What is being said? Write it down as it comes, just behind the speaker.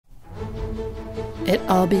It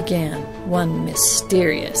all began one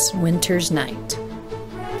mysterious winter's night.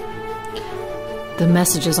 The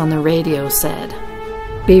messages on the radio said,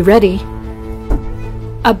 "Be ready.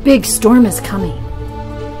 A big storm is coming."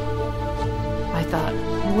 I thought,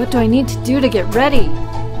 what do I need to do to get ready?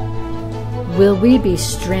 Will we be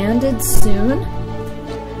stranded soon?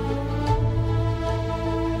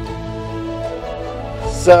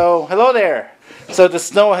 So, hello there. So the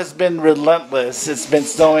snow has been relentless. It's been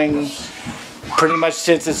snowing pretty much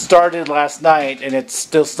since it started last night, and it's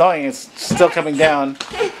still snowing. It's still coming down.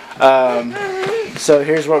 So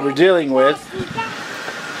here's what we're dealing with.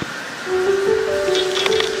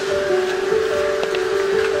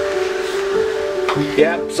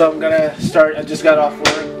 Yep, so I'm gonna start. I just got off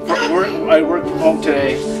work. I work from home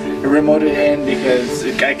today. I remoted in because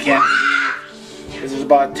I can't leave. This is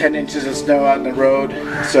about 10 inches of snow out on the road,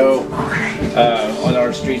 so on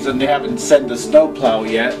our streets, and they haven't sent the snow plow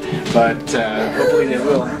yet, but hopefully they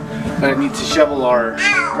will. But I need to shovel our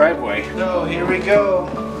driveway. So here we go.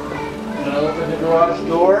 I'm gonna open the garage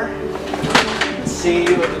door and see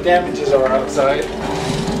what the damages are outside.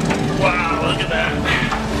 Wow, look at that.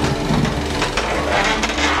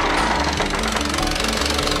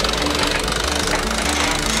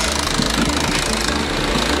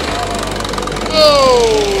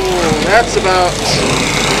 Oh, that's about...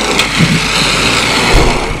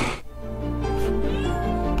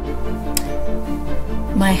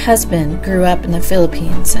 My husband grew up in the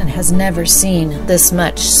Philippines and has never seen this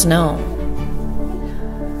much snow.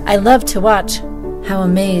 I love to watch how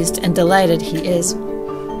amazed and delighted he is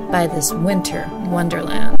by this winter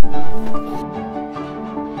wonderland.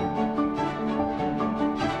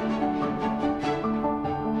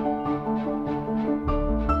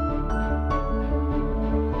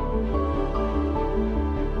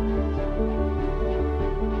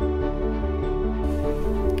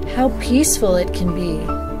 How peaceful it can be,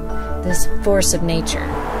 this force of nature.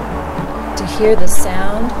 To hear the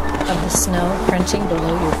sound of the snow crunching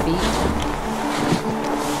below your feet.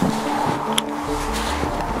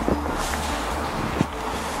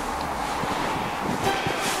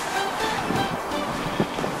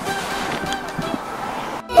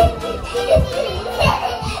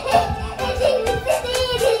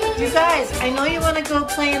 You guys, I know you want to go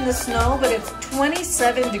play in the snow, but it's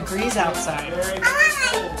 27 degrees outside.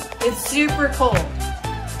 It's super cold.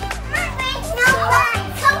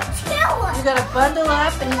 You gotta bundle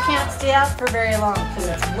up, and you can't stay out for very long because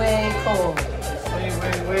it's way cold.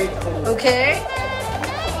 Way cold. Okay?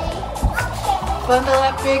 Bundle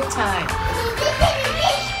up big time.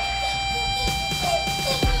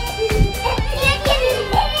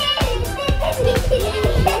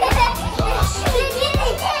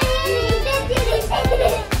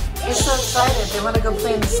 They're so excited. They want to go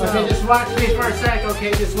play in the snow. Okay, just watch me for a sec.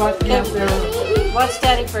 Okay, just watch me up there. Watch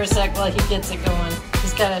Daddy for a sec while he gets it going.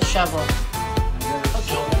 He's got a shovel.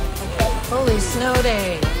 Okay. Holy snow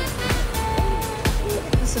day.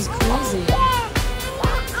 This is crazy.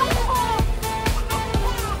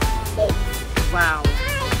 Wow.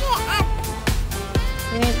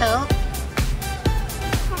 You need help?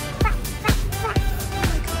 Oh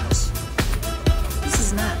my gosh. This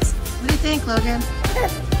is nuts. What do you think, Logan?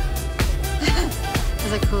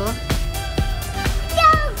 Is it cool?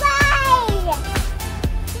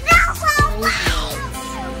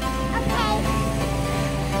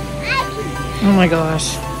 Oh my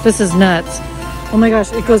gosh, this is nuts. Oh my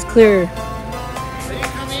gosh, it goes clear.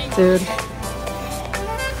 Dude.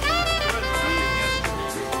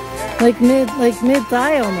 Like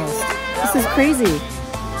mid-thigh almost. This is crazy.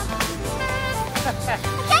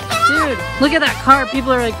 Dude, look at that car.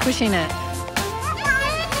 People are like pushing it.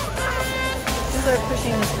 People are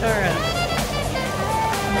pushing this car up.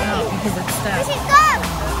 No, because it's stuck.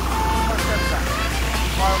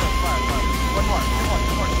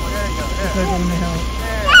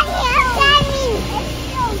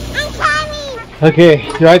 Okay,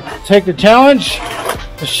 do I take the challenge?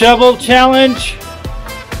 The shovel challenge?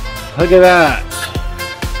 Look at that.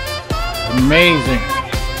 Amazing.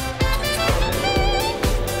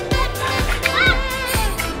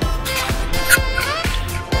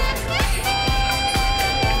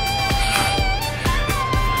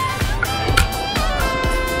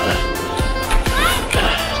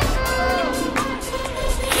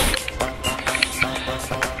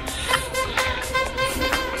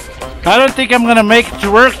 I don't think I'm gonna make it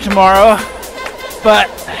to work tomorrow, but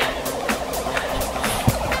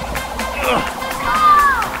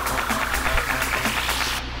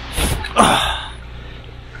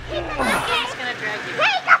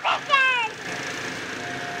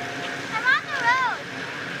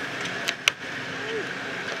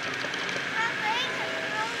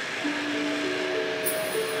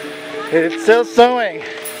It's still snowing.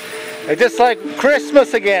 It's just like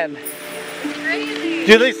Christmas again. Crazy.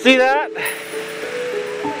 Did you see that?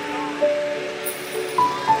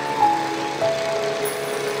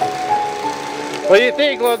 What do you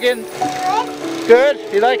think, Logan? Good.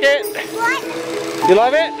 Good? You like it? What? You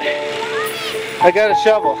love it? I got a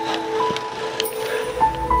shovel.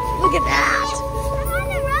 Look at that. I'm on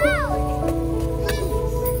the road.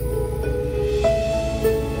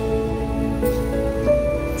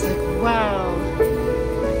 It's like, wow.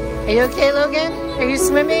 Are you okay, Logan? Are you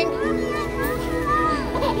swimming?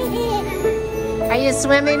 Are you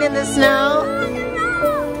swimming in the snow?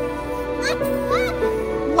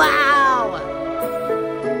 Wow.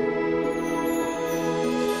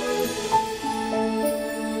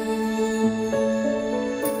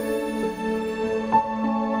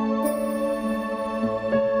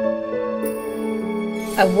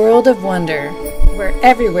 A world of wonder where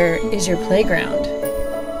everywhere is your playground.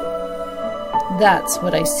 That's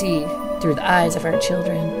what I see through the eyes of our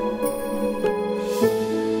children.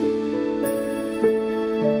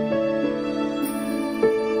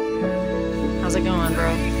 How's it going,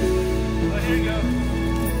 bro? Oh, here you go.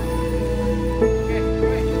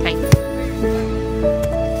 Hey.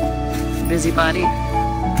 Busybody.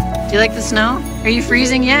 Do you like the snow? Are you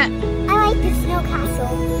freezing yet? I like the snow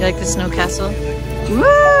castle. You like the snow castle?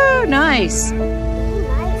 Woo! Nice!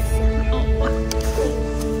 Nice.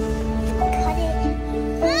 Cut it.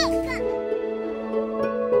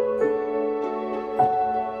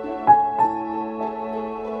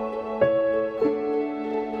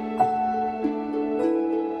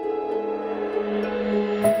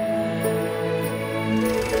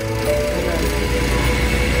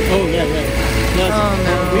 Oh, yeah, yeah. Yes. Oh,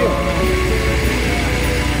 no. Wheel.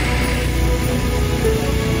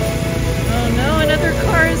 Oh no, another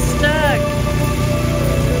car is stuck.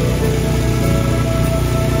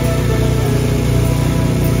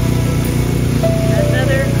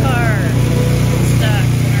 Another car stuck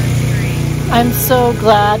on our street. I'm so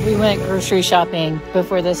glad we went grocery shopping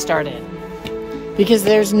before this started. Because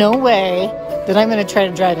there's no way that I'm going to try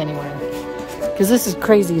to drive anywhere. Because this is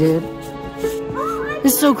crazy, dude.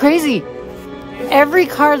 This is so crazy. Every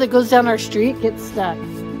car that goes down our street gets stuck.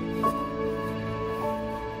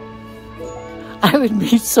 I would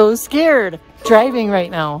be so scared driving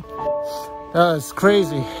right now. It's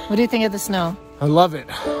crazy. What do you think of the snow? I love it.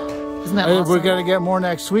 Isn't that awesome? We're gonna get more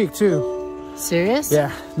next week too. Serious?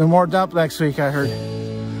 Yeah, no more dump next week, I heard.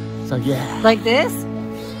 So yeah. Like this?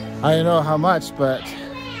 I don't know how much, but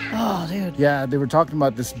Oh, dude. yeah, they were talking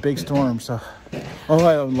about this big storm. So, oh,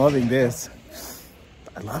 I'm loving this.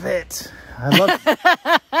 I love it.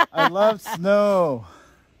 I love snow.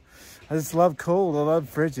 I just love cold. I love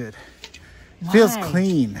frigid. It feels Why?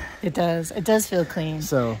 clean. It does. It does feel clean.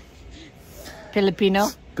 So Filipino.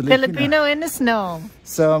 Filipino. Filipino in the snow.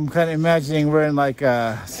 So I'm kind of imagining we're in like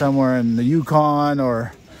somewhere in the Yukon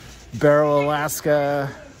or Barrow, Alaska,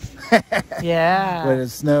 Yeah. where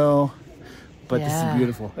there's snow. But this Yeah. is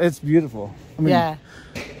beautiful. It's beautiful. I mean, Yeah.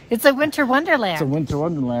 It's a winter wonderland. it's a winter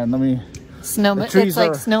wonderland. I mean, Snow. the trees It's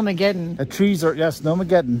like are- Snowmageddon. the trees are, yeah,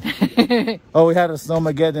 Snowmageddon. Oh, we had a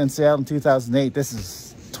Snowmageddon in Seattle in 2008. This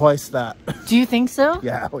is twice that. Do you think so?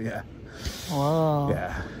 Yeah, oh yeah. Whoa.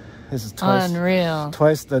 Yeah. This is twice. Unreal.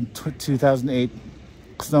 Twice the 2008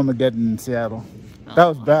 Snowmageddon in Seattle. That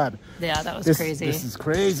was bad. Yeah, that was This, crazy. This is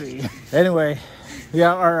crazy. Anyway,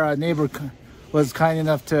 yeah, our neighbor was kind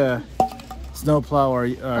enough to snowplow our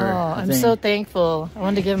Oh, I'm thing. so thankful. I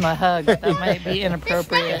wanted to give him a hug. That might be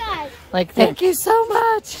inappropriate. Like, thank you so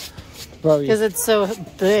much. Probably. Because it's so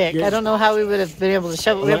thick. Yeah. I don't know how we would have been able to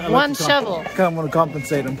shovel. We have one shovel. Kind of want to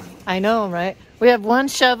compensate him. I know, right? We have one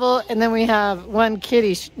shovel, and then we have one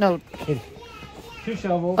kitty. No. Two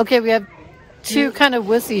shovels. Okay, we have two kind of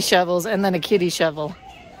wussy shovels, and then a kitty shovel.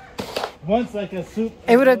 One's like a soup.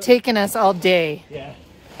 It would have taken us all day Yeah.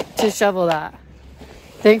 to shovel that.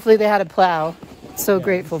 Thankfully, they had a plow. So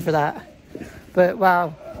grateful for that. But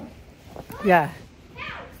wow. Yeah.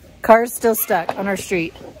 Cars still stuck on our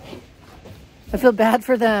street. I feel bad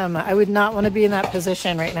for them. I would not want to be in that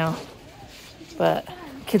position right now. But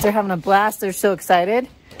kids are having a blast. They're so excited.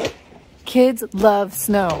 Kids love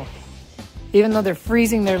snow, even though they're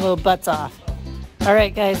freezing their little butts off. All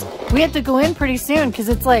right, guys, we have to go in pretty soon because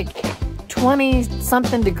it's like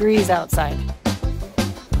 20-something degrees outside.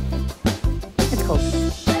 It's cold.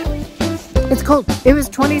 It's cold. It was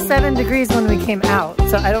 27 degrees when we came out,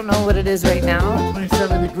 so I don't know what it is right now.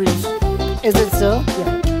 27 degrees. Is it still?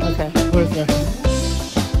 Yeah. Okay. Where's that?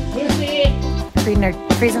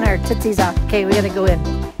 Freezing our tootsies off. Okay, we gotta go in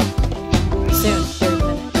soon.